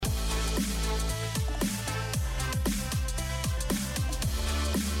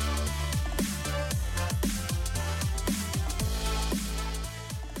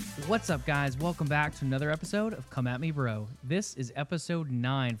What's up, guys? Welcome back to another episode of Come At Me Bro. This is episode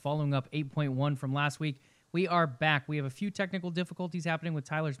 9, following up 8.1 from last week. We are back. We have a few technical difficulties happening with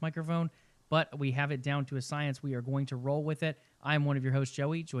Tyler's microphone, but we have it down to a science. We are going to roll with it. I'm one of your hosts,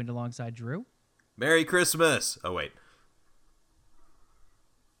 Joey, joined alongside Drew. Merry Christmas! Oh, wait.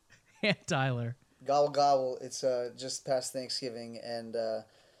 And Tyler. Gobble gobble. It's just past Thanksgiving, and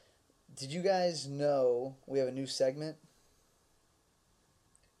did you guys know we have a new segment?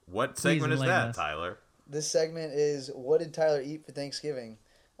 What segment is enlighten that, us. Tyler? This segment is what did Tyler eat for Thanksgiving?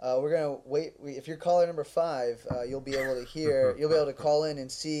 We're gonna wait. If you're caller number 5, you'll be able to hear. You'll be able to call in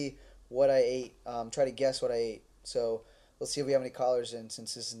and see what I ate. Try to guess what I ate. So let's see if we have any callers in,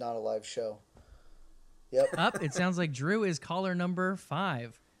 since this is not a live show. Yep. Up, it sounds like Drew is caller number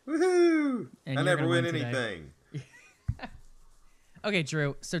 5. Woohoo! And I you're never gonna win win today. anything. Okay,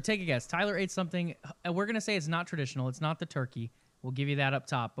 Drew, so take a guess. Tyler ate something, we're going to say it's not traditional. It's not the turkey. We'll give you that up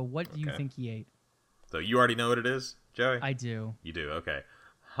top. But what do you Okay. think he ate? So you already know what it is, Joey? I do. You do, okay.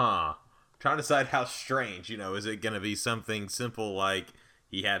 Huh. Trying to decide how strange, is it going to be something simple like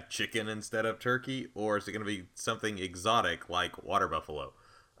he had chicken instead of turkey, or is it going to be something exotic like water buffalo?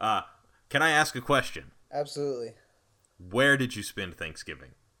 Can I ask a question? Absolutely. Where did you spend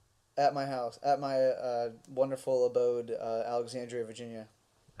Thanksgiving? At my house, at my wonderful abode, Alexandria, Virginia.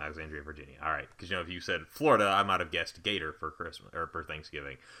 Alexandria, Virginia. All right, because if you said Florida, I might have guessed Gator for Christmas or for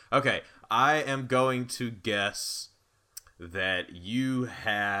Thanksgiving. Okay, I am going to guess that you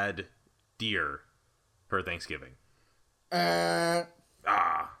had deer for Thanksgiving. Uh,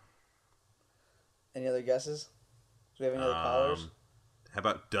 Ah. Any other guesses? Do we have any other callers? How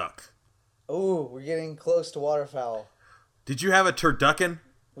about duck? Oh, we're getting close to waterfowl. Did you have a turducken?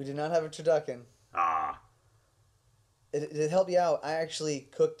 We did not have a turducken. Ah. To help you out, I actually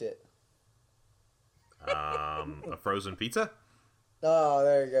cooked it. A frozen pizza? Oh,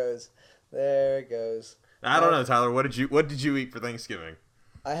 there it goes. There it goes. I don't know, Tyler. What did you eat for Thanksgiving?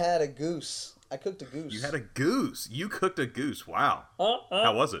 I had a goose. I cooked a goose. You had a goose. You cooked a goose. Wow.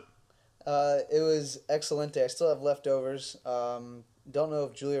 How was it? It was excelente. I still have leftovers. Don't know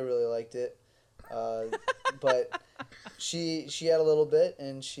if Julia really liked it, but she had a little bit,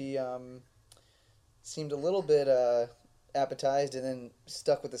 and she seemed a little bit appetized, and then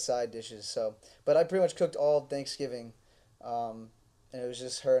stuck with the side dishes. So, but I pretty much cooked all of Thanksgiving, and it was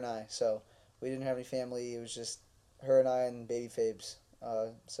just her and I. So we didn't have any family. It was just her and I and baby Fabes.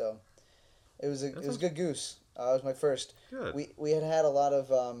 So it was a good goose. It was my first. Good. We had a lot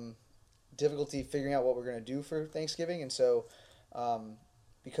of difficulty figuring out what we're gonna do for Thanksgiving, and so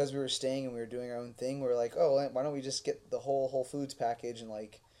because we were staying and we were doing our own thing, we were like, oh, why don't we just get the whole Whole Foods package and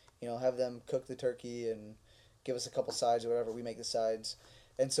have them cook the turkey and give us a couple sides or whatever. We make the sides.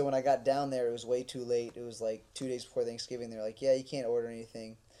 And so when I got down there, it was way too late. It was like 2 days before Thanksgiving. They're like, yeah, you can't order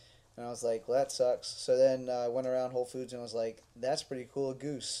anything. And I was like, well, that sucks. So then I went around Whole Foods and I was like, that's pretty cool, a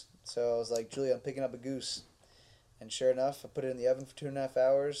goose. So I was like, Julia, I'm picking up a goose. And sure enough, I put it in the oven for 2.5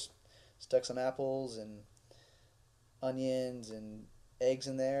 hours, stuck some apples and onions and eggs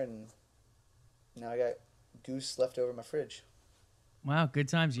in there, and now I got goose left over in my fridge. Wow, good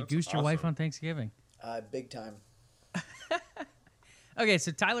times. You That's goosed your wife awesome. on Thanksgiving. Big time. Okay,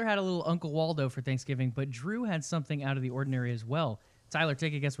 so Tyler had a little Uncle Waldo for Thanksgiving, but Drew had something out of the ordinary as well. Tyler,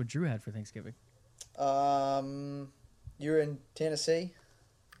 take a guess what Drew had for Thanksgiving. You're in Tennessee?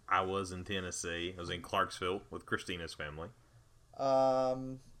 I was in Tennessee. I was in Clarksville with Christina's family.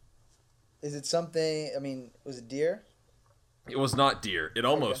 Is it something, was it deer? It was not deer. It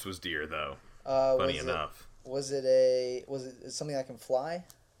almost was deer, though. Funny was enough. Was it something that can fly?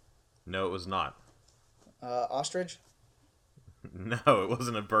 No, it was not. Ostrich? No, it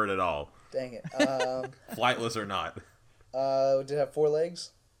wasn't a bird at all. Dang it. Flightless or not. Did it have 4 legs?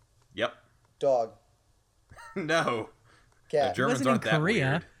 Yep. Dog. No. The Cat. Germans wasn't in aren't that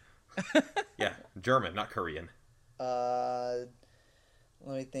Korea. weird. Yeah, German, not Korean. Let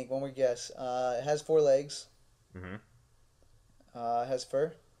me think. One more guess. It has 4 legs. Mm-hmm. It has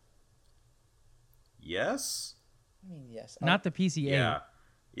fur. Yes? Yes. Not the PCA. Yeah.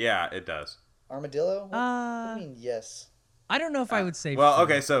 Yeah, it does. Armadillo? What do you mean yes? I don't know if I would say Well, fur.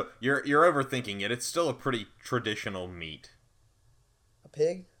 okay, so you're overthinking it. It's still a pretty traditional meat. A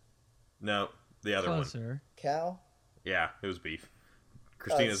pig? No, the other one. Closer. Cow? Yeah, it was beef.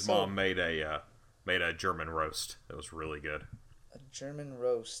 Christina's so- mom made a German roast. That was really good. A German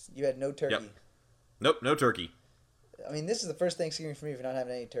roast. You had no turkey. Yep. Nope, no turkey. This is the first Thanksgiving for me for not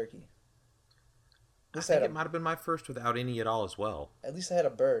having any turkey. I think it might have been my first without any at all as well. At least I had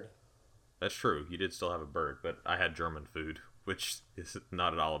a bird. That's true. You did still have a bird, but I had German food, which is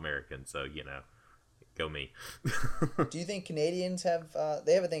not at all American, so, go me. Do you think Canadians have?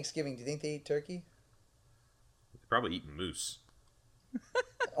 They have a Thanksgiving. Do you think they eat turkey? They probably eat moose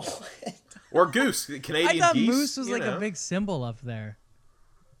What? or goose. I Canadian thought geese. moose was you like know. a big symbol up there.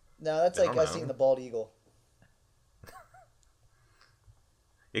 No, that's I like don't us know. eating the bald eagle.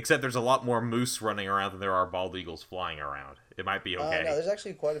 Except there's a lot more moose running around than there are bald eagles flying around. It might be okay. No, there's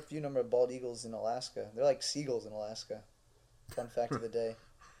actually quite a few number of bald eagles in Alaska. They're like seagulls in Alaska. Fun fact of the day.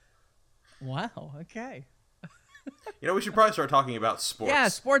 Wow. Okay. You know, we should probably start talking about sports. Yeah,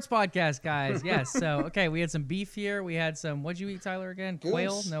 sports podcast, guys. Yes. So, okay, we had some beef here. We had some. What'd you eat, Tyler? Again? Goose.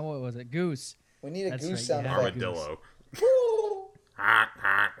 Quail? No, what was it? Goose. We need a That's goose right, sound yeah. effect. Armadillo.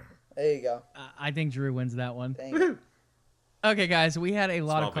 There you go. I think Drew wins that one. Thank you. Okay, guys, we had a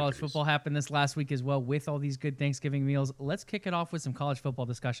lot Small of college victories. football happen this last week as well with all these good Thanksgiving meals. Let's kick it off with some college football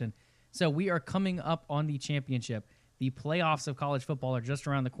discussion. So we are coming up on the championship. The playoffs of college football are just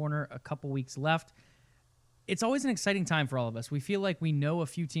around the corner, a couple weeks left. It's always an exciting time for all of us. We feel like we know a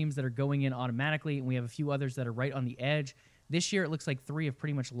few teams that are going in automatically, and we have a few others that are right on the edge. This year, it looks like 3 have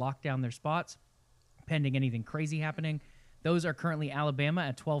pretty much locked down their spots, pending anything crazy happening. Those are currently Alabama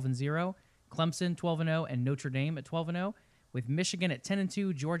at 12-0, Clemson 12-0, and Notre Dame at 12-0. With Michigan at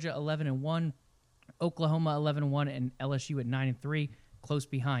 10-2, Georgia 11-1, Oklahoma 11-1, and LSU at 9-3, close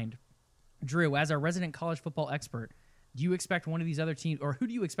behind. Drew, as our resident college football expert, do you expect one of these other teams, or who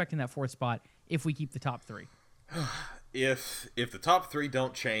do you expect in that 4th spot if we keep the top 3? If the top 3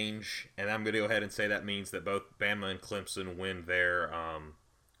 don't change, and I'm going to go ahead and say that means that both Bama and Clemson win their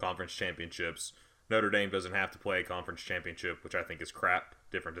conference championships. Notre Dame doesn't have to play a conference championship, which I think is crap.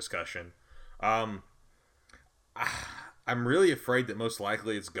 Different discussion. I'm really afraid that most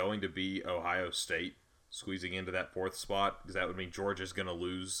likely it's going to be Ohio State squeezing into that 4th spot, because that would mean Georgia's going to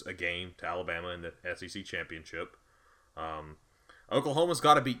lose a game to Alabama in the SEC championship. Oklahoma's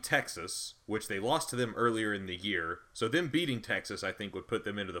got to beat Texas, which they lost to them earlier in the year. So them beating Texas, I think, would put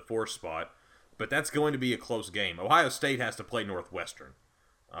them into the 4th spot. But that's going to be a close game. Ohio State has to play Northwestern,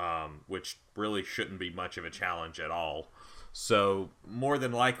 which really shouldn't be much of a challenge at all. So more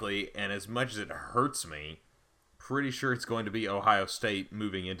than likely, and as much as it hurts me, pretty sure it's going to be Ohio State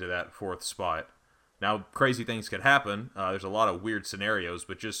moving into that 4th spot. Now, crazy things could happen. There's a lot of weird scenarios,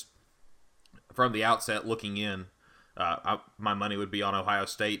 but just from the outset looking in, my money would be on Ohio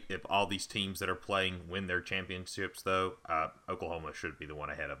State. If all these teams that are playing win their championships, though, Oklahoma should be the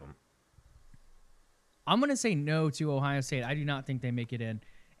one ahead of them. I'm going to say no to Ohio State. I do not think they make it in.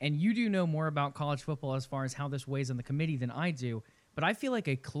 And you do know more about college football as far as how this weighs on the committee than I do. But I feel like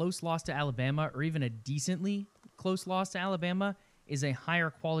a close loss to Alabama, or even a decently close loss to Alabama, is a higher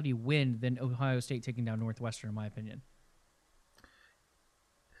quality win than Ohio State taking down Northwestern, in my opinion.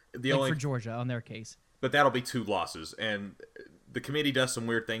 For Georgia, on their case. But that'll be 2 losses. And the committee does some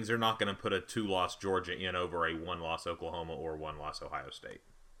weird things. They're not going to put a 2-loss Georgia in over a 1-loss Oklahoma or 1-loss Ohio State.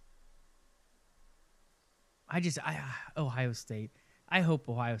 Ohio State. I hope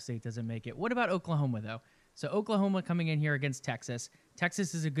Ohio State doesn't make it. What about Oklahoma, though? So Oklahoma coming in here against Texas.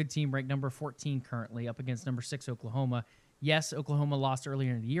 Texas is a good team, ranked number 14 currently, up against number 6 Oklahoma. Yes, Oklahoma lost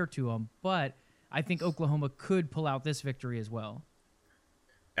earlier in the year to them, but I think Oklahoma could pull out this victory as well.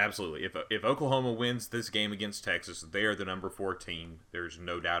 Absolutely. If Oklahoma wins this game against Texas, they are the number 4 team. There's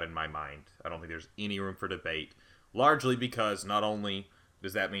no doubt in my mind. I don't think there's any room for debate. Largely because not only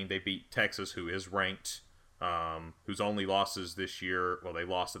does that mean they beat Texas, who is ranked, whose only losses this year, well, they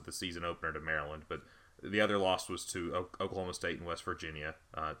lost at the season opener to Maryland, but the other loss was to Oklahoma State and West Virginia,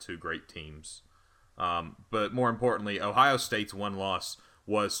 2 great teams. But more importantly, Ohio State's 1 loss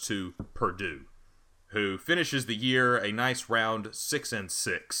was to Purdue, who finishes the year a nice round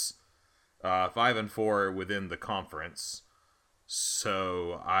 6-6, 5-4 within the conference.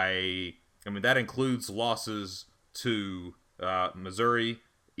 So I mean that includes losses to Missouri,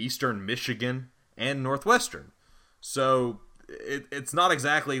 Eastern Michigan, and Northwestern. So it's not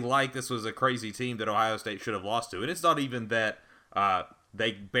exactly like this was a crazy team that Ohio State should have lost to, and it's not even that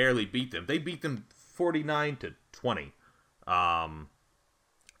they barely beat them. They beat them 49-20.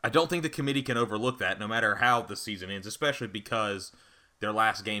 I don't think the committee can overlook that, no matter how the season ends, especially because their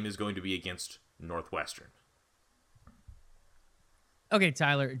last game is going to be against Northwestern. Okay,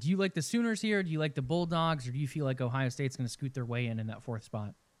 Tyler, do you like the Sooners here? Do you like the Bulldogs? Or do you feel like Ohio State's going to scoot their way in that 4th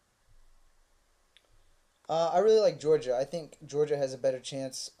spot? I really like Georgia. I think Georgia has a better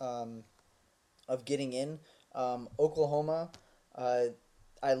chance of getting in. Oklahoma,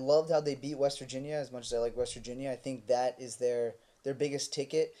 I loved how they beat West Virginia as much as I like West Virginia. I think that is their biggest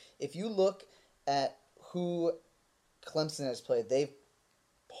ticket. If you look at who Clemson has played, they've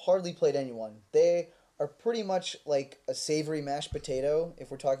hardly played anyone. They are pretty much like a savory mashed potato. If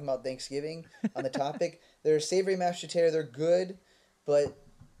we're talking about Thanksgiving on the topic, they're a savory mashed potato. They're good, but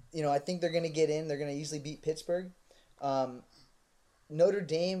I think they're going to get in. They're going to easily beat Pittsburgh. Notre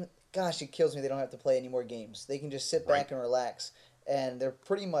Dame, gosh, it kills me they don't have to play any more games. They can just sit back and relax, and they're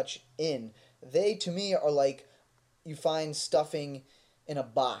pretty much in. They, to me, are like you find stuffing in a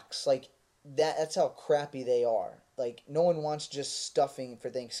box. Like that's how crappy they are. Like no one wants just stuffing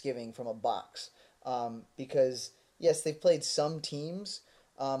for Thanksgiving from a box. Because yes, they've played some teams,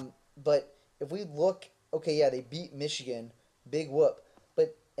 but if we look, okay, yeah, they beat Michigan, big whoop,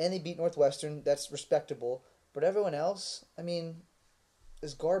 and they beat Northwestern, that's respectable. But everyone else, I mean,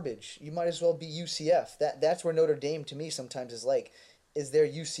 is garbage. You might as well be UCF. That's where Notre Dame to me sometimes is their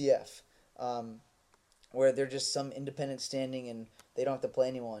UCF, where they're just some independent standing and they don't have to play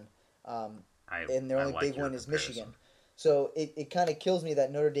anyone. And their only big win is Michigan. So it kind of kills me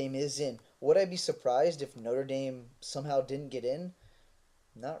that Notre Dame is in. Would I be surprised if Notre Dame somehow didn't get in?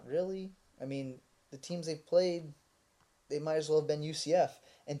 Not really. I mean, the teams they've played, they might as well have been UCF.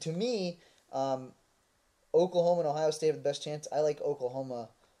 And to me, Oklahoma and Ohio State have the best chance. I like Oklahoma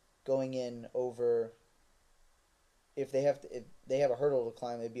going in over. If they have a hurdle to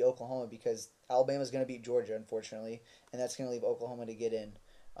climb, it'd be Oklahoma because Alabama's going to beat Georgia, unfortunately, and that's going to leave Oklahoma to get in.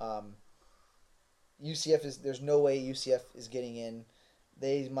 There's no way UCF is getting in.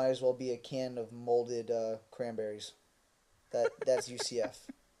 They might as well be a can of molded cranberries. That's UCF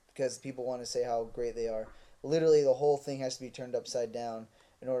because people want to say how great they are. Literally, the whole thing has to be turned upside down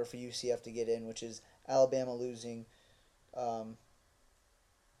in order for UCF to get in, which is Alabama losing, Clemson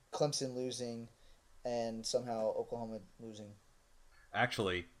losing, and somehow Oklahoma losing.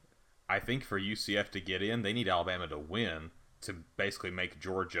 Actually, I think for UCF to get in, they need Alabama to win to basically make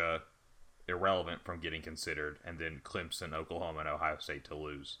Georgia irrelevant from getting considered, and then Clemson, Oklahoma, and Ohio State to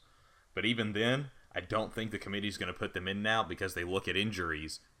lose. But even then, I don't think the committee's going to put them in now because they look at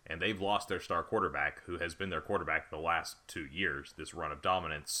injuries, and they've lost their star quarterback, who has been their quarterback the last 2 years, this run of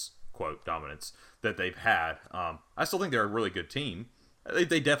dominance, quote, dominance, that they've had. I still think they're a really good team.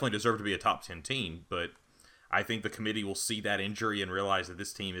 They definitely deserve to be a top 10 team, but I think the committee will see that injury and realize that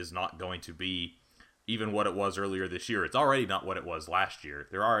this team is not going to be even what it was earlier this year. It's already not what it was last year.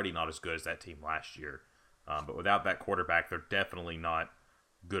 They're already not as good as that team last year. But without that quarterback, they're definitely not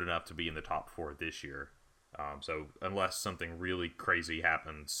good enough to be in the top 4 this year. So unless something really crazy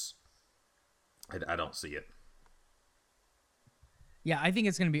happens, I don't see it. Yeah, I think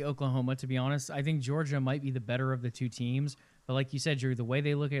it's going to be Oklahoma, to be honest. I think Georgia might be the better of the two teams. But like you said, Drew, the way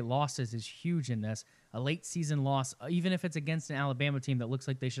they look at losses is huge in this. A late season loss, even if it's against an Alabama team that looks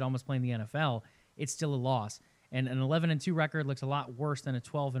like they should almost play in the NFL, it's still a loss. And an 11-2 record looks a lot worse than a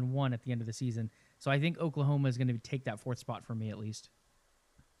 12-1 at the end of the season. So I think Oklahoma is going to take that 4th spot for me at least.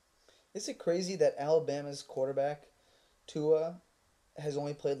 Is it crazy that Alabama's quarterback, Tua, has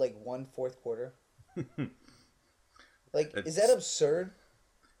only played like 1 fourth quarter? Is that absurd?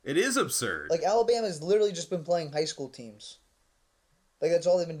 It is absurd. Like, Alabama's literally just been playing high school teams. Like, that's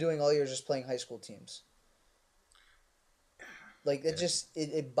all they've been doing all year is just playing high school teams. Like,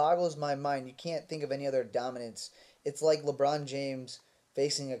 it boggles my mind. You can't think of any other dominance. It's like LeBron James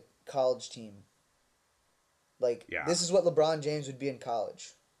facing a college team. This is what LeBron James would be in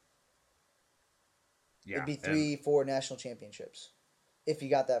college. Yeah, it'd be 3-4 national championships if he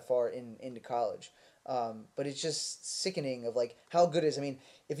got that far into college. But it's just sickening of how good it is. I mean,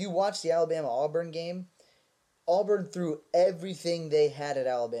 if you watch the Alabama-Auburn game, Auburn threw everything they had at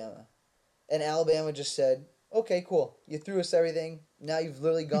Alabama. And Alabama just said, okay, cool. You threw us everything. Now you've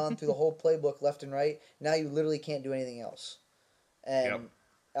literally gone through the whole playbook left and right. Now you literally can't do anything else. And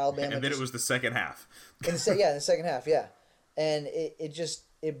Alabama. And then it was the second half. in the second half, yeah. And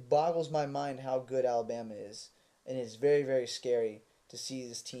it boggles my mind how good Alabama is. And it's very, very scary to see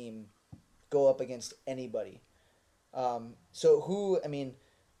this team go up against anybody.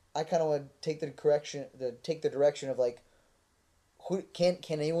 I kind of want to take the direction of who can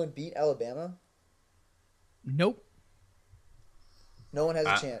anyone beat Alabama? Nope. No one has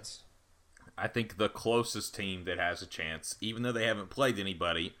a chance. I think the closest team that has a chance, even though they haven't played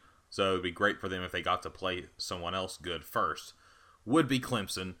anybody, so it would be great for them if they got to play someone else good first, would be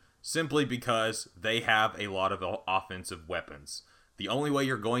Clemson, simply because they have a lot of offensive weapons. The only way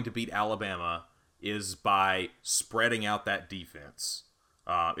you're going to beat Alabama is by spreading out that defense.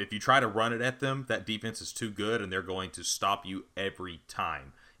 If you try to run it at them, that defense is too good, and they're going to stop you every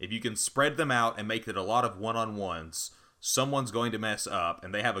time. If you can spread them out and make it a lot of one-on-ones, someone's going to mess up,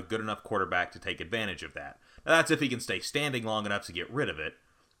 and they have a good enough quarterback to take advantage of that. Now, that's if he can stay standing long enough to get rid of it.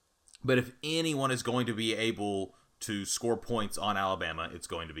 But if anyone is going to be able to score points on Alabama, it's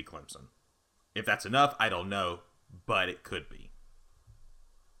going to be Clemson. If that's enough, I don't know, but it could be.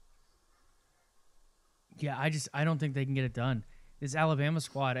 Yeah, I don't think they can get it done. This Alabama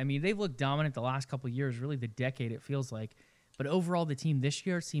squad, I mean, they've looked dominant the last couple of years, really the decade it feels like. But overall, the team this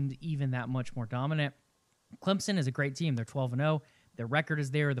year seems even that much more dominant. Clemson is a great team. They're 12-0. Their record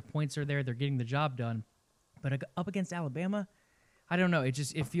is there. The points are there. They're getting the job done. But up against Alabama, I don't know. It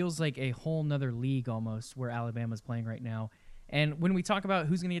feels like a whole nother league almost where Alabama's playing right now. And when we talk about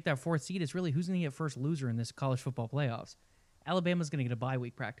who's going to get that fourth seed, it's really who's going to get first loser in this college football playoffs. Alabama's going to get a bye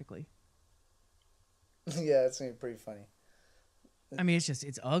week practically. Yeah, it's going to be pretty funny. I mean,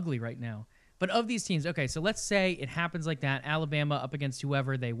 it's ugly right now. But of these teams, okay, so let's say it happens like that. Alabama up against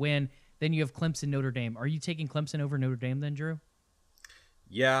whoever, they win. Then you have Clemson, Notre Dame. Are you taking Clemson over Notre Dame then, Drew?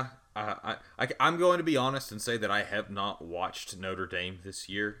 Yeah, I'm going to be honest and say that I have not watched Notre Dame this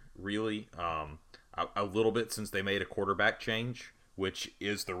year, really. A little bit since they made a quarterback change, which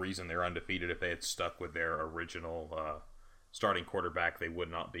is the reason they're undefeated. If they had stuck with their original starting quarterback, they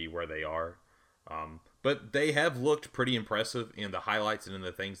would not be where they are. But they have looked pretty impressive in the highlights and in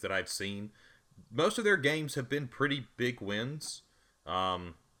the things that I've seen. Most of their games have been pretty big wins.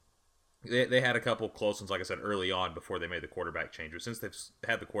 They had a couple close ones, like I said, early on before they made the quarterback change. But since they've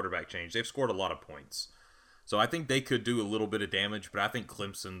had the quarterback change, they've scored a lot of points. So I think they could do a little bit of damage, but I think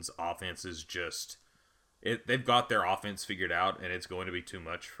Clemson's offense is just... they've got their offense figured out, and it's going to be too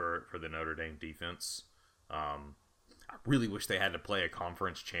much for the Notre Dame defense. I really wish they had to play a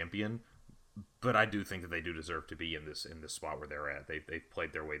conference champion, but I do think that they do deserve to be in this spot where they're at. They've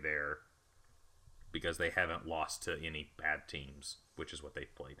played their way there because they haven't lost to any bad teams, which is what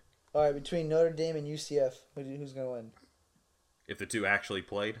they've played. All right, between Notre Dame and UCF, who's going to win? If the two actually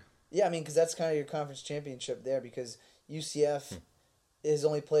played? Yeah, I mean, because that's kind of your conference championship there, because UCF has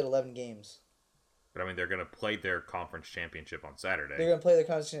only played 11 games. But, I mean, they're going to play their conference championship on Saturday. They're going to play their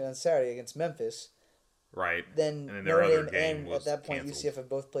conference championship on Saturday against Memphis. Right. Then and then Notre Dame and, at that point, canceled. UCF have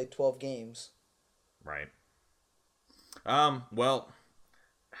both played 12 games. Right. Well,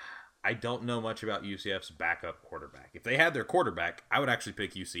 I don't know much about UCF's backup quarterback. If they had their quarterback, I would actually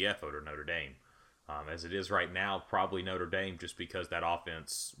pick UCF over Notre Dame. As it is right now, probably Notre Dame, just because that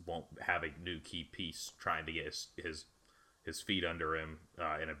offense won't have a new key piece trying to get his feet under him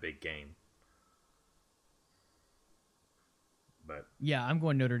in a big game. But yeah, I'm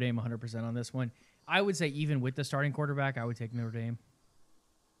going Notre Dame 100% on this one. I would say even with the starting quarterback, I would take Notre Dame.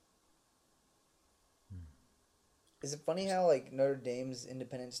 Is it funny how like Notre Dame's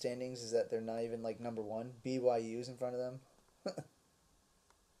independent standings is that they're not even like number one? BYU's in front of them.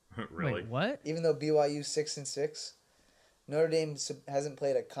 Really? Wait, what? Even though BYU's 6-6, Notre Dame hasn't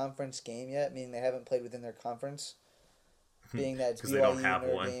played a conference game yet, meaning they haven't played within their conference. Being that it's BYU,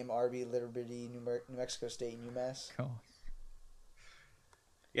 Notre Dame, RB, Liberty, New Mexico State, and UMass. Cool.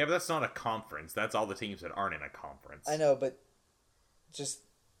 Yeah, but that's not a conference. That's all the teams that aren't in a conference. I know, but just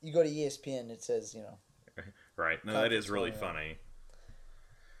you go to ESPN, it says, Right. No, that is really funny.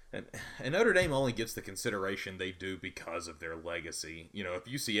 And Notre Dame only gets the consideration they do because of their legacy. If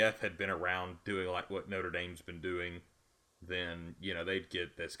UCF had been around doing like what Notre Dame's been doing, then, they'd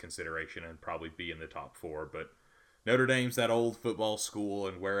get this consideration and probably be in the top 4. But Notre Dame's that old football school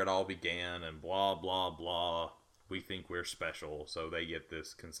and where it all began and blah, blah, blah. We think we're special, so they get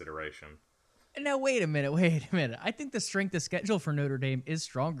this consideration. Now, wait a minute. I think the strength of schedule for Notre Dame is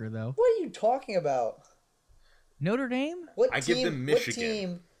stronger, though. What are you talking about? Notre Dame? Give them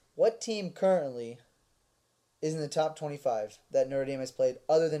Michigan. What team currently is in the top 25 that Notre Dame has played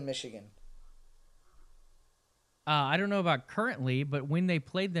other than Michigan? I don't know about currently, but when they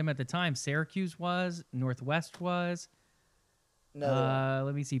played them at the time, Syracuse was, Northwest was. No,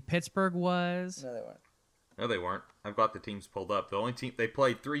 let me see. Pittsburgh was. No, they weren't. No, they weren't. I've got the teams pulled up. The only team they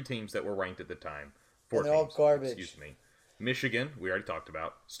played 3 teams that were ranked at the time. 4 and they're teams, all garbage. Excuse me. Michigan, we already talked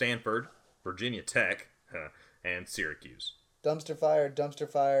about. Stanford, Virginia Tech, and Syracuse. Dumpster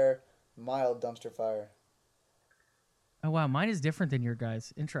fire, mild dumpster fire. Oh, wow. Mine is different than your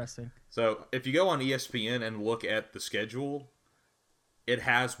guys. Interesting. So if you go on ESPN and look at the schedule, it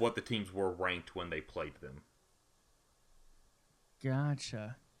has what the teams were ranked when they played them.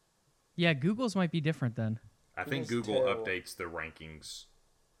 Gotcha. Yeah, Google's might be different then. I think Google updates the rankings.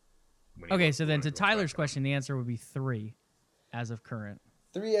 Okay, so then to Tyler's question, the answer would be 3 as of current.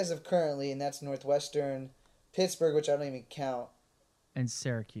 3 as of currently, and that's Northwestern, Pittsburgh, which I don't even count. And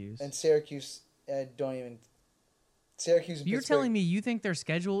Syracuse. And Syracuse, I don't even... Syracuse and You're Pittsburgh. telling me you think their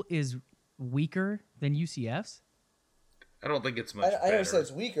schedule is weaker than UCF's? I don't think it's much better. I never said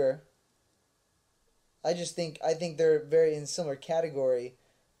it's weaker. I think they're very in similar category.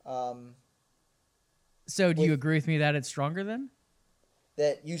 So do you agree with me that it's stronger then?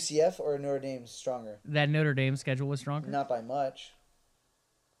 That UCF or Notre Dame's stronger? That Notre Dame schedule was stronger? Not by much.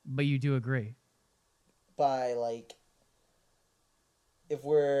 But you do agree. By like, if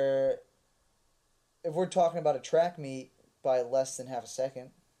we're talking about a track meet, by less than half a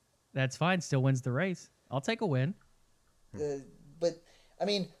second. That's fine. Still wins the race. I'll take a win. But I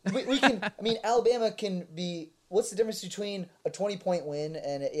mean, we can. I mean, Alabama can be. What's the difference between a 20-point win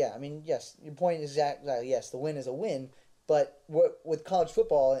and I mean, yes, your point is exactly yes. The win is a win, but with college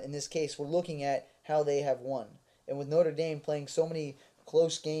football in this case, we're looking at how they have won, and with Notre Dame playing so many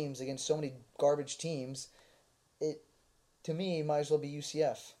close games against so many garbage teams, it to me might as well be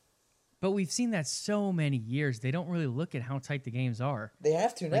UCF. But we've seen that so many years. They don't really look at how tight the games are. They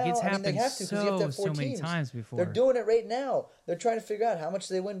have to now. Like, it's I mean, happened they have to because you have to have four so many teams. times before. They're doing it right now. They're trying to figure out how much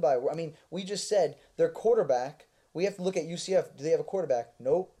they win by. I mean, we just said their quarterback. We have to look at UCF. Do they have a quarterback?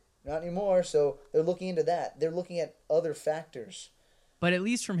 Nope, not anymore. So they're looking into that. They're looking at other factors. But at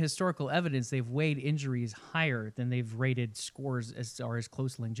least from historical evidence, they've weighed injuries higher than they've rated scores as far as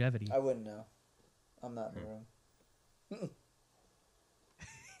close longevity. I wouldn't know. I'm not in the room.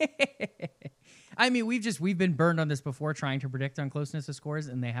 I mean, we've been burned on this before, trying to predict on closeness of scores,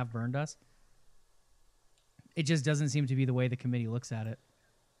 and they have burned us. It just doesn't seem to be the way the committee looks at it.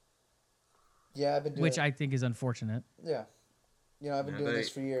 Yeah, I've been doing which I think is unfortunate. Yeah. I've been doing this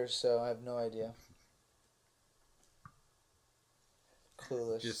for years, so I have no idea.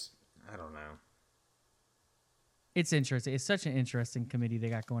 Clueless. I don't know. It's interesting. It's such an interesting committee they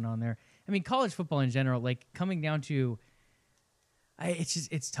got going on there. I mean, college football in general, like coming down to,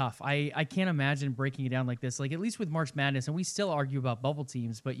 it's tough. I can't imagine breaking it down like this. Like at least with March Madness, and we still argue about bubble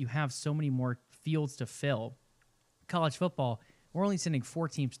teams, but you have so many more fields to fill. College football, we're only sending 4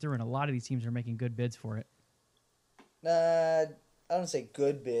 teams through, and a lot of these teams are making good bids for it. I don't say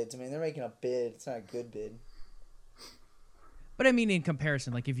good bids. I mean, they're making a bid. It's not a good bid. But I mean, in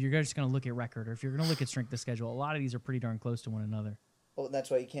comparison, like if you're just going to look at record or if you're going to look at strength of schedule, a lot of these are pretty darn close to one another. Well,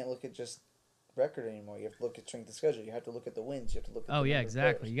 that's why you can't look at just record anymore. You have to look at strength of schedule. You have to look at the wins. You have to look at the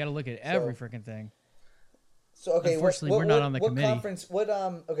exactly. You got to look at every freaking thing. So okay, unfortunately, we're not on the committee. What conference?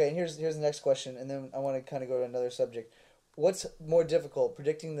 Okay, and here's the next question, and then I want to kind of go to another subject. What's more difficult,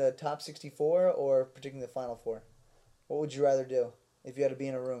 predicting the top 64 or predicting the Final Four? What would you rather do if you had to be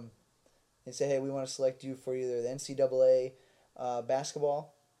in a room and say, hey, we want to select you for either the NCAA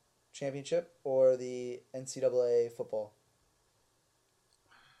basketball championship or the NCAA football?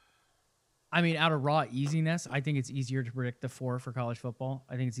 I mean, out of raw easiness, I think it's easier to predict the 4 for college football.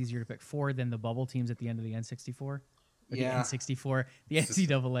 I think it's easier to pick 4 than the bubble teams at the end of the N64. Or yeah. The N64, the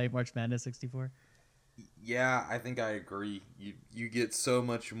NCAA March Madness 64. Yeah, I think I agree. You get so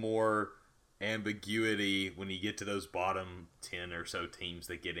much more ambiguity when you get to those bottom 10 or so teams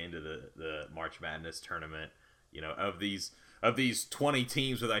that get into the March Madness tournament. Of these 20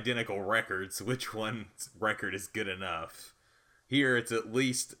 teams with identical records, which one's record is good enough? Here, it's at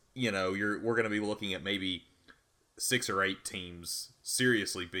least, we're going to be looking at maybe 6 or 8 teams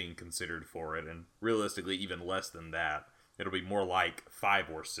seriously being considered for it, and realistically, even less than that. It'll be more like 5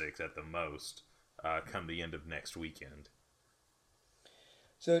 or 6 at the most come the end of next weekend.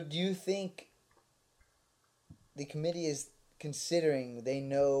 So do you think the committee is considering, they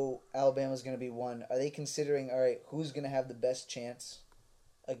know Alabama's going to be 1, are they considering, all right, who's going to have the best chance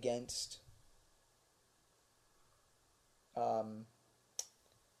against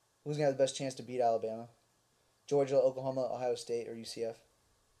who's going to have the best chance to beat Alabama? Georgia, Oklahoma, Ohio State, or UCF?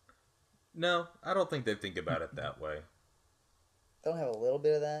 No, I don't think they think about it that way. They don't have a little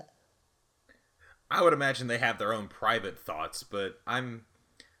bit of that? I would imagine they have their own private thoughts, but I'm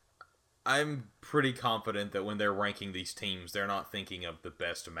pretty confident that when they're ranking these teams, they're not thinking of the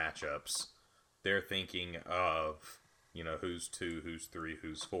best matchups. They're thinking of, who's 2, who's 3,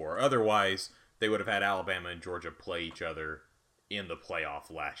 who's 4. Otherwise, they would have had Alabama and Georgia play each other in the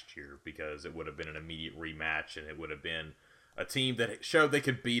playoff last year because it would have been an immediate rematch and it would have been a team that showed they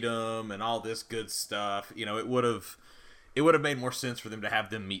could beat them and all this good stuff. It would have made more sense for them to have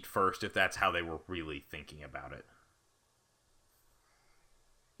them meet first if that's how they were really thinking about it.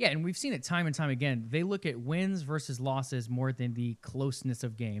 Yeah, and we've seen it time and time again. They look at wins versus losses more than the closeness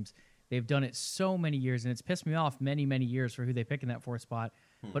of games. They've done it so many years, and it's pissed me off many, many years for who they pick in that 4th spot.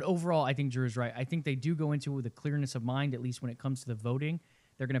 But overall, I think Drew's right. I think they do go into it with a clearness of mind, at least when it comes to the voting.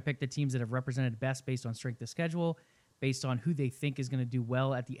 They're going to pick the teams that have represented best based on strength of schedule, based on who they think is going to do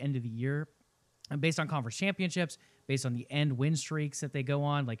well at the end of the year, and based on conference championships, based on the end win streaks that they go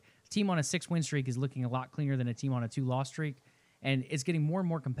on. Like, a team on a 6-win streak is looking a lot cleaner than a team on a 2-loss streak. And it's getting more and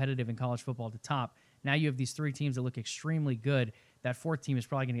more competitive in college football at the top. Now you have these 3 teams that look extremely good. That 4th team is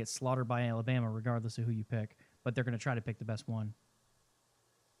probably going to get slaughtered by Alabama regardless of who you pick. But they're going to try to pick the best one.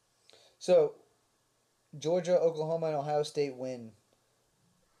 So, Georgia, Oklahoma, and Ohio State win.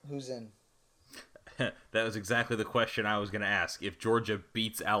 Who's in? That was exactly the question I was going to ask. If Georgia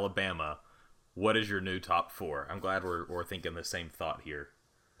beats Alabama, what is your new top four? I'm glad we're thinking the same thought here.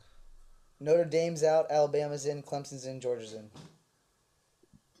 Notre Dame's out, Alabama's in, Clemson's in, Georgia's in.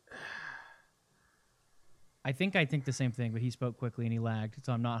 I think the same thing, but he spoke quickly and he lagged,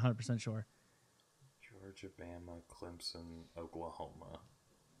 so I'm not 100% sure. Georgia, Bama, Clemson, Oklahoma.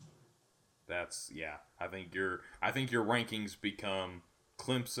 That's I think your rankings become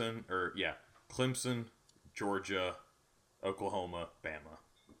Clemson Clemson, Georgia, Oklahoma, Bama.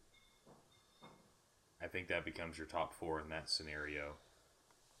 I think that becomes your top four in that scenario.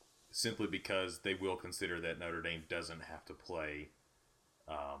 Simply because they will consider that Notre Dame doesn't have to play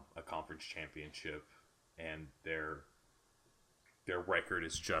a conference championship, and their record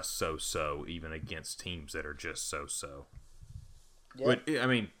is just so, even against teams that are just so. Yeah. But I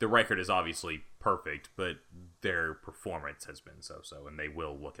mean, the record is obviously perfect, but their performance has been so, and they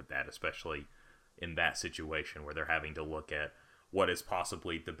will look at that, especially in that situation where they're having to look at what is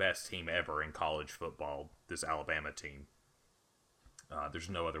possibly the best team ever in college football, this Alabama team. There's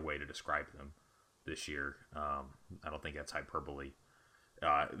no other way to describe them this year. I don't think that's hyperbole.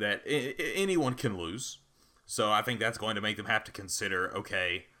 That anyone can lose. So I think that's going to make them have to consider,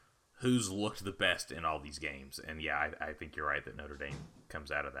 okay, who's looked the best in all these games. And yeah, I think you're right that Notre Dame comes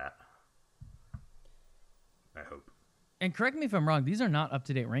out of that. I hope. And correct me if I'm wrong, these are not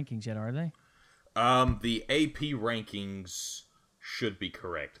up-to-date rankings yet, are they? The AP rankings should be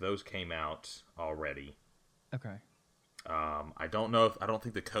correct. Those came out already. Okay. I don't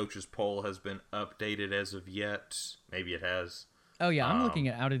think the coaches poll has been updated as of yet. Maybe it has. Oh yeah, I'm looking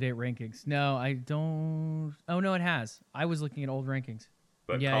at out-of-date rankings. No, I don't. Oh no, it has. I was looking at old rankings.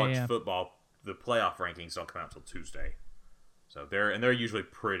 But college football, the playoff rankings don't come out until Tuesday, so they're usually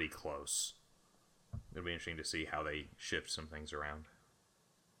pretty close. It'll be interesting to see how they shift some things around.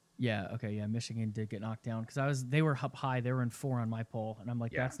 Yeah. Okay. Yeah. Michigan did get knocked down because they were up high. They were in 4 on my poll, and I'm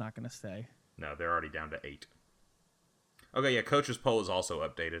like, that's not going to stay. No, they're already down to 8. Okay. Yeah. Coaches poll is also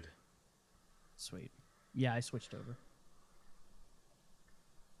updated. Sweet. Yeah, I switched over.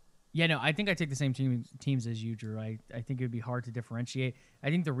 Yeah, no, I think I take the same teams as you, Drew. I think it would be hard to differentiate. I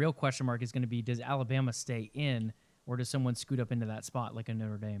think the real question mark is going to be, does Alabama stay in, or does someone scoot up into that spot like a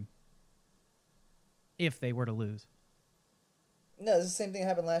Notre Dame if they were to lose? No, it's the same thing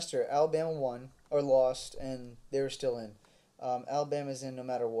happened last year. Alabama won or lost, and they were still in. Alabama's in no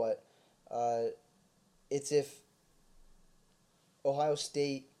matter what. It's if Ohio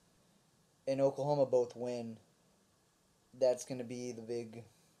State and Oklahoma both win, that's going to be the big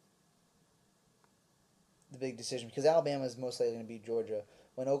decision, because Alabama is most likely going to beat Georgia.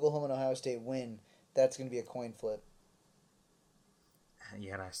 When Oklahoma and Ohio State win, that's going to be a coin flip.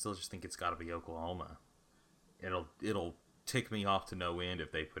 Yeah, and I still just think it's got to be Oklahoma. It'll tick me off to no end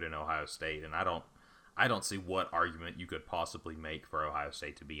if they put in Ohio State, and I don't see what argument you could possibly make for Ohio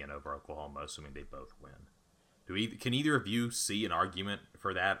State to be in over Oklahoma, assuming they both win. Can either of you see an argument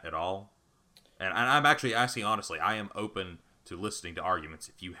for that at all? And I'm actually asking honestly. I am open to listening to arguments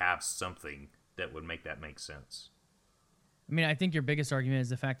if you have something that would make that make sense. I mean, I think your biggest argument is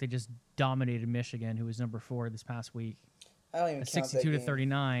the fact they just dominated Michigan, who was number 4 this past week. I don't even count 62 to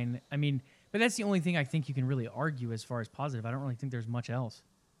 39. I mean, but that's the only thing I think you can really argue as far as positive. I don't really think there's much else.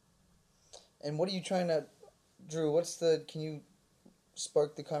 And what are you trying to, Drew? Can you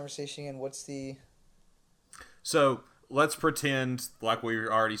spark the conversation and what's the? So let's pretend, like we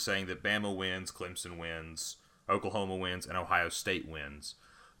were already saying, that Bama wins, Clemson wins, Oklahoma wins, and Ohio State wins.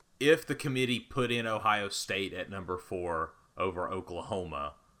 If the committee put in Ohio State at number 4 over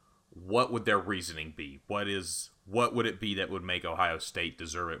Oklahoma, what would their reasoning be? What would it be that would make Ohio State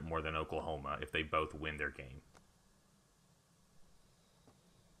deserve it more than Oklahoma if they both win their game?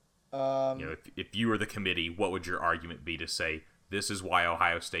 If you were the committee, what would your argument be to say this is why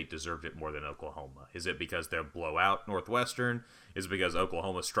Ohio State deserved it more than Oklahoma? Is it because they'll blow out Northwestern? Is it because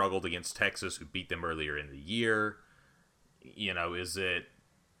Oklahoma struggled against Texas, who beat them earlier in the year? Is it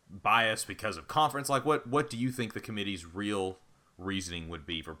bias because of conference? Like, what do you think the committee's real reasoning would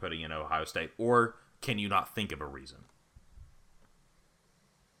be for putting in Ohio State, or can you not think of a reason?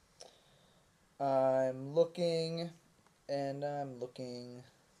 I'm looking.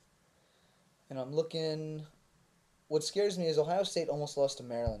 What scares me is Ohio State almost lost to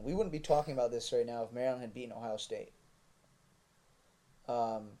Maryland. We wouldn't be talking about this right now if Maryland had beaten Ohio State.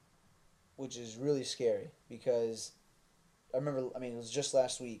 Which is really scary because it was just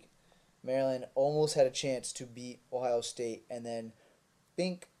last week. Maryland almost had a chance to beat Ohio State, and then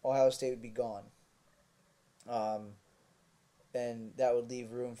Ohio State would be gone. and that would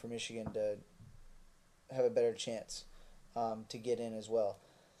leave room for Michigan to have a better chance to get in as well.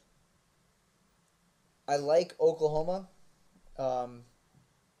 I like Oklahoma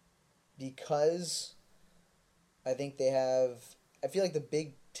because I think they have. I feel like the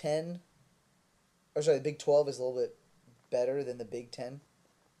Big 10, or sorry, the Big 12 is a little bit better than the Big 10.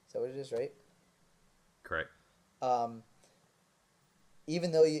 Is that what it is, right? Correct.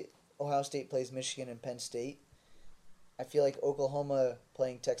 Even though Ohio State plays Michigan and Penn State, I feel like Oklahoma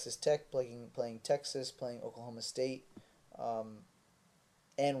playing Texas Tech, playing Texas, playing Oklahoma State,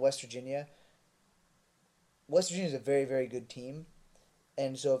 and West Virginia. West Virginia is a very, very good team.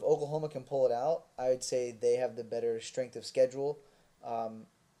 And so if Oklahoma can pull it out, I would say they have the better strength of schedule.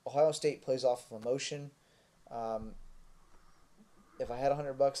 Ohio State plays off of emotion. If I had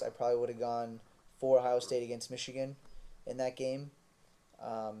 $100, I probably would have gone for Ohio State against Michigan in that game.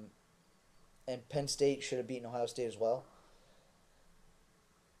 And Penn State should have beaten Ohio State as well.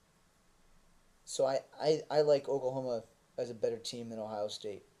 So I like Oklahoma as a better team than Ohio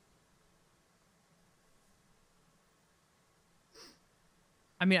State.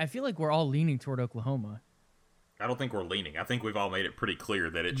 I mean, I feel like we're all leaning toward Oklahoma. I don't think we're leaning. I think we've all made it pretty clear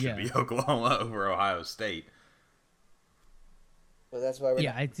that it should Yeah. be Oklahoma over Ohio State. But that's why we're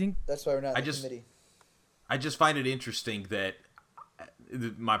Yeah, I think that's why we're not in I the just- committee. I just find it interesting that,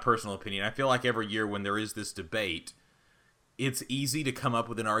 my personal opinion, I feel like every year when there is this debate, it's easy to come up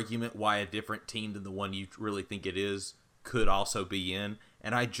with an argument why a different team than the one you really think it is could also be in,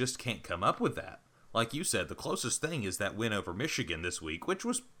 and I just can't come up with that. Like you said, the closest thing is that win over Michigan this week, which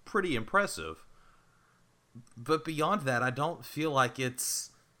was pretty impressive. But beyond that, I don't feel like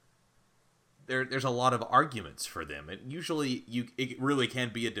it's... There's a lot of arguments for them. It really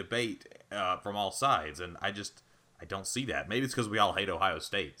can be a debate from all sides, and I don't see that. Maybe it's because we all hate Ohio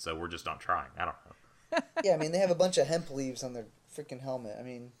State, so we're just not trying. I don't know. Yeah, I mean, they have a bunch of hemp leaves on their freaking helmet. I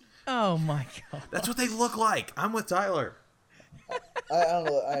mean, oh my god. That's what they look like. I'm with Tyler. I don't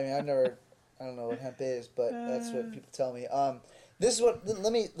know. I mean, I don't know what hemp is, but that's what people tell me. This is what,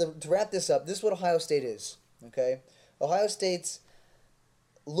 to wrap this up, this is what Ohio State is, okay? Ohio State's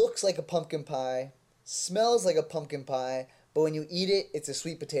looks like a pumpkin pie, smells like a pumpkin pie, but when you eat it, it's a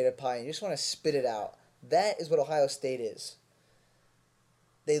sweet potato pie, and you just want to spit it out. That is what Ohio State is.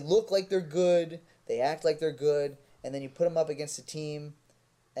 They look like they're good, they act like they're good, and then you put them up against a team,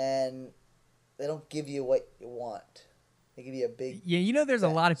 and they don't give you what you want. They give you a big... Yeah, you know there's a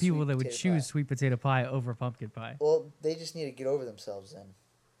fat lot of people sweet that would potato choose pie. sweet potato pie over pumpkin pie. Well, they just need to get over themselves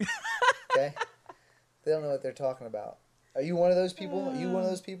then. Okay? They don't know what they're talking about. Are you one of those people? Are you one of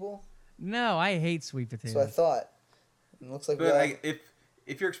those people? No, I hate sweet potatoes. So I thought. It looks like we But all...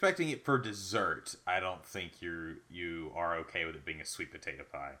 if you're expecting it for dessert, I don't think you are okay with it being a sweet potato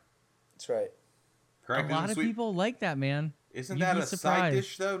pie. That's right. Correct? a lot of people like that, man. Isn't You'd that be a side surprised.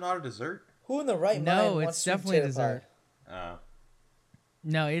 dish though, not a dessert? Who in the right No, mind it's wants sweet definitely potato dessert. pie?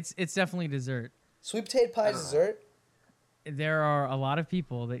 No, it's definitely dessert. Sweet potato pie is don't know. dessert? There are a lot of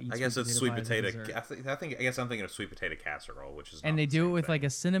people that eat I guess it's sweet pie as potato. dessert. I guess I'm thinking of sweet potato casserole, which is And not they the do it same with thing. like a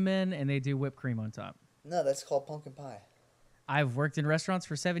cinnamon and they do whipped cream on top. No, that's called pumpkin pie. I've worked in restaurants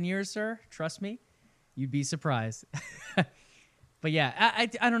for 7 years, sir. Trust me. You'd be surprised. But yeah,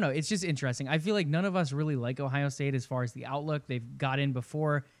 I don't know. It's just interesting. I feel like none of us really like Ohio State as far as the outlook. They've got in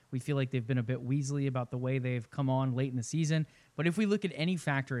before. We feel like they've been a bit Weasley about the way they've come on late in the season. But if we look at any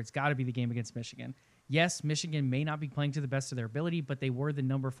factor, it's got to be the game against Michigan. Yes, Michigan may not be playing to the best of their ability, but they were the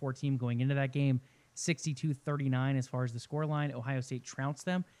number 4 team going into that game, 62-39 as far as the scoreline. Ohio State trounced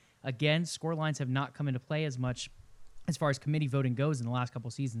them. Again, scorelines have not come into play as much as far as committee voting goes in the last couple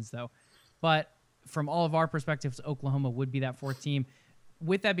seasons, though. But from all of our perspectives, Oklahoma would be that 4th team.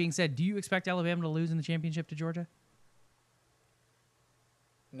 With that being said, do you expect Alabama to lose in the championship to Georgia?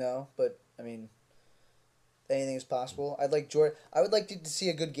 No, but, I mean, anything is possible. I would like to see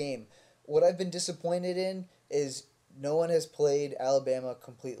a good game. What I've been disappointed in is no one has played Alabama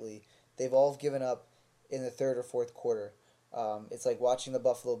completely. They've all given up in the 3rd or 4th quarter. It's like watching the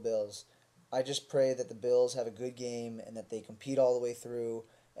Buffalo Bills. I just pray that the Bills have a good game and that they compete all the way through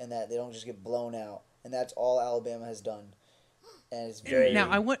and that they don't just get blown out. And that's all Alabama has done. And it's very... Now,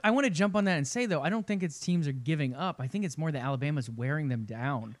 I want to jump on that and say, though, I don't think it's teams are giving up. I think it's more that Alabama's wearing them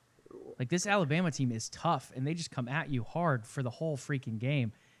down. Like, this Alabama team is tough, and they just come at you hard for the whole freaking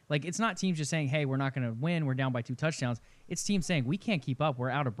game. Like, it's not teams just saying, hey, we're not going to win, we're down by 2 touchdowns. It's teams saying, we can't keep up, we're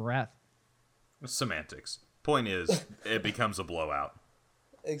out of breath. Semantics. Point is, it becomes a blowout.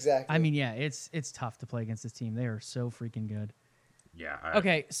 Exactly. I mean, yeah, it's tough to play against this team. They are so freaking good. Yeah.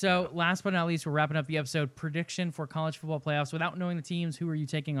 Okay, so last but not least, we're wrapping up the episode. Prediction for college football playoffs. Without knowing the teams, who are you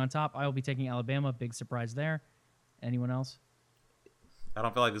taking on top? I will be taking Alabama. Big surprise there. Anyone else? I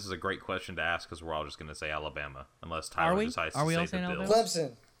don't feel like this is a great question to ask because we're all just going to say Alabama, unless Are Tyler we? decides Are to we all say the saying Bills. Alabama?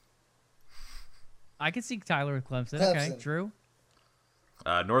 Clemson. I could see Tyler with Clemson. Okay, Clemson. Drew.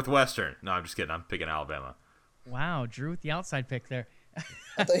 Northwestern. No, I'm just kidding. I'm picking Alabama. Wow, Drew with the outside pick there.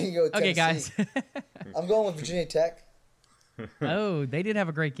 I thought you could go with Okay, Tennessee. guys. I'm going with Virginia Tech. Oh, they did have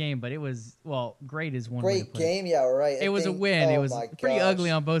a great game, but it was, well, great is one way to Great put game, yeah, right. It was a win. It was pretty ugly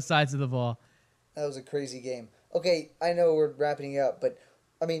on both sides of the ball. That was a crazy game. Okay, I know we're wrapping it up, but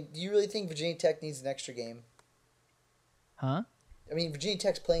I mean, do you really think Virginia Tech needs an extra game? Huh? I mean, Virginia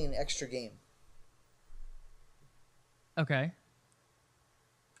Tech's playing an extra game Okay.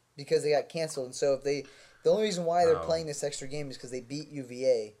 because they got canceled, and so if the only reason why they're Oh. playing this extra game is because they beat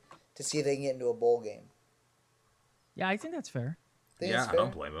UVA to see if they can get into a bowl game. Yeah, I think that's fair. Think Yeah, it's I fair?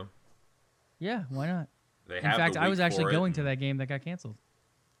 don't blame them. Yeah, why not? They In have fact, the I was week actually for it, going to and that game that got canceled.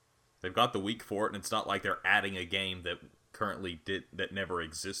 They've got the week for it, and it's not like they're adding a game that that never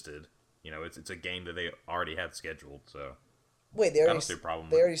existed. You know, it's a game that they already had scheduled. So Wait, they I already don't see a problem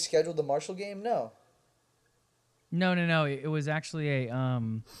they with it. already scheduled the Marshall game? No. No. It was actually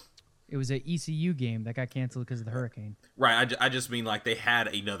it was a ECU game that got canceled because of the hurricane. Right. I just mean like they had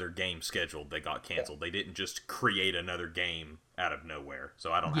another game scheduled that got canceled. They didn't just create another game out of nowhere.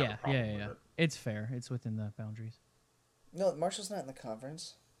 So I don't have a problem with it. It's fair. It's within the boundaries. No, Marshall's not in the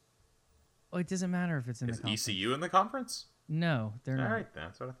conference. Oh, it doesn't matter if it's in Is the conference. ECU in the conference? No, they're All not. right,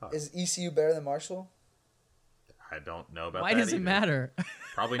 that's what I thought. Is ECU better than Marshall? I don't know about Why that does it either. matter?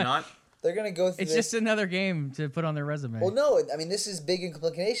 Probably not. They're going to go through It's this. just another game to put on their resume. Well, no, I mean, this is big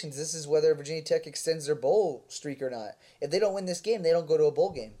implications. This is whether Virginia Tech extends their bowl streak or not. If they don't win this game, they don't go to a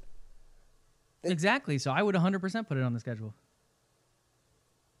bowl game. Exactly. So I would 100% put it on the schedule.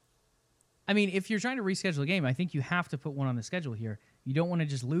 I mean, if you're trying to reschedule a game, I think you have to put one on the schedule here. You don't want to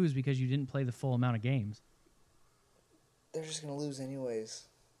just lose because you didn't play the full amount of games. They're just going to lose anyways.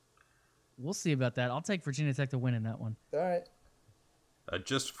 We'll see about that. I'll take Virginia Tech to win in that one. All right.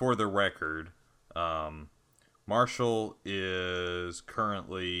 Just for the record, Marshall is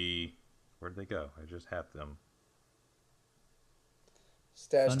currently... Where'd they go? I just had them.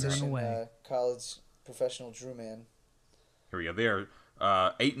 Thundering Statistician, away. college professional Drew Man. Here we go. They are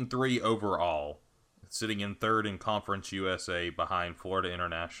 8-3 overall, sitting in third in Conference USA behind Florida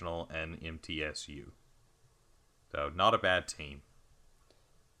International and MTSU. So not a bad team.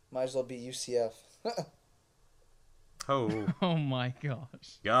 Might as well be UCF. Oh, Oh my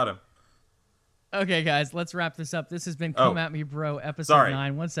gosh. got him. Okay, guys, let's wrap this up. This has been Oh. Come At Me Bro, episode Sorry.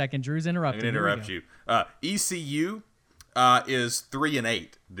 9. 1 second. Drew's I'm interrupting. going to Here we interrupt go. you. ECU is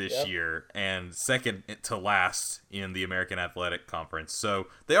 3-8 this Yep. year and second to last in the American Athletic Conference. So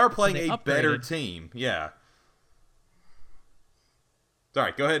they are playing they a better upgraded. team. Yeah.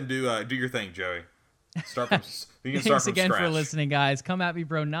 Sorry, go ahead and do your thing, Joey. Start from you can start Thanks from again scratch. for listening, guys. Come At Me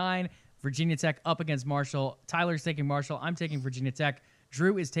Bro 9. Virginia Tech up against Marshall. Tyler's taking Marshall. I'm taking Virginia Tech.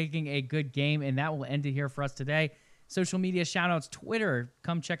 Drew is taking a good game, and that will end it here for us today. Social media shout-outs, Twitter.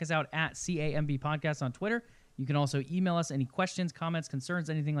 Come check us out at CAMB Podcast on Twitter. You can also email us any questions, comments, concerns,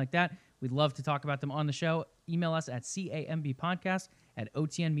 anything like that. We'd love to talk about them on the show. Email us at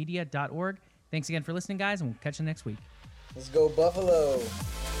cambpodcast@otnmedia.org. Thanks again for listening, guys, and we'll catch you next week. Let's go Buffalo.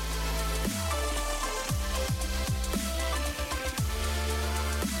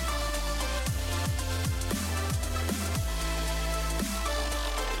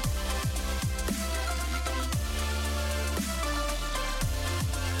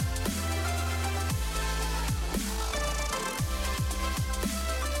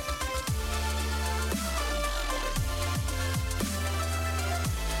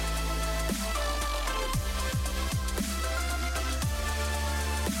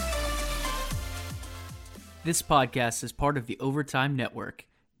 This podcast is part of the Overtime Network.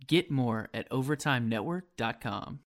 Get more at overtimenetwork.com.